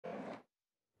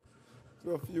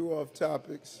So a few off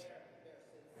topics.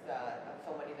 So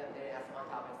many of them didn't ask them on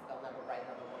topics, they'll never write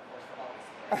another workforce for all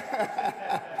this.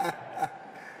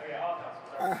 Okay, all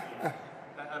topics.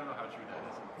 I don't know how true that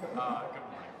is. Good morning.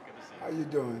 Good to see you. How you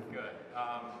doing? Good.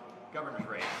 Governor's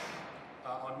race.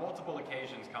 On multiple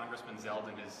occasions, Congressman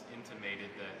Zeldin has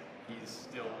intimated that he's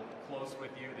still close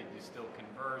with you, that you still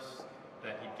converse,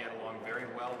 that he'd get along very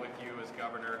well with you as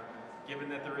governor. Given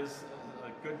that there is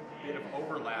a good bit of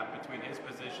overlap between his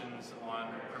positions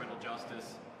on criminal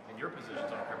justice and your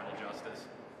positions on criminal justice,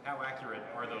 how accurate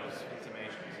are those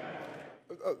intimations?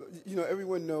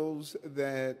 Everyone knows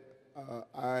that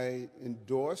I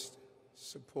endorsed,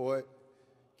 support,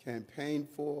 campaigned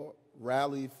for,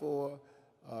 rallied for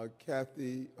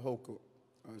Kathy Hochul.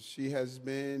 She has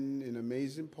been an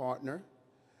amazing partner,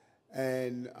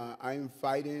 and I am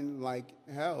fighting like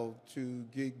hell to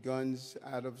get guns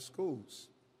out of schools.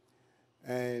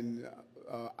 And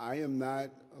I am not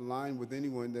aligned with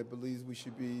anyone that believes we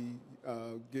should be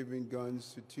giving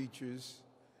guns to teachers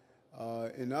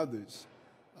and others.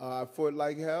 I fought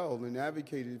like hell and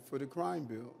advocated for the crime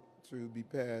bill to be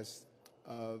passed.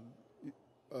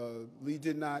 Lee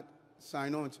did not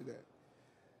sign on to that.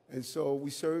 And so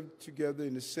we served together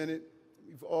in the Senate.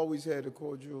 We've always had a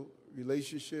cordial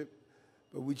relationship,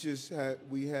 but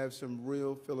we have some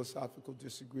real philosophical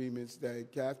disagreements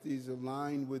that Kathy's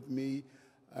aligned with me,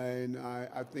 and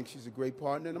I think she's a great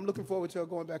partner. And I'm looking forward to her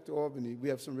going back to Albany. We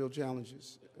have some real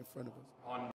challenges in front of us.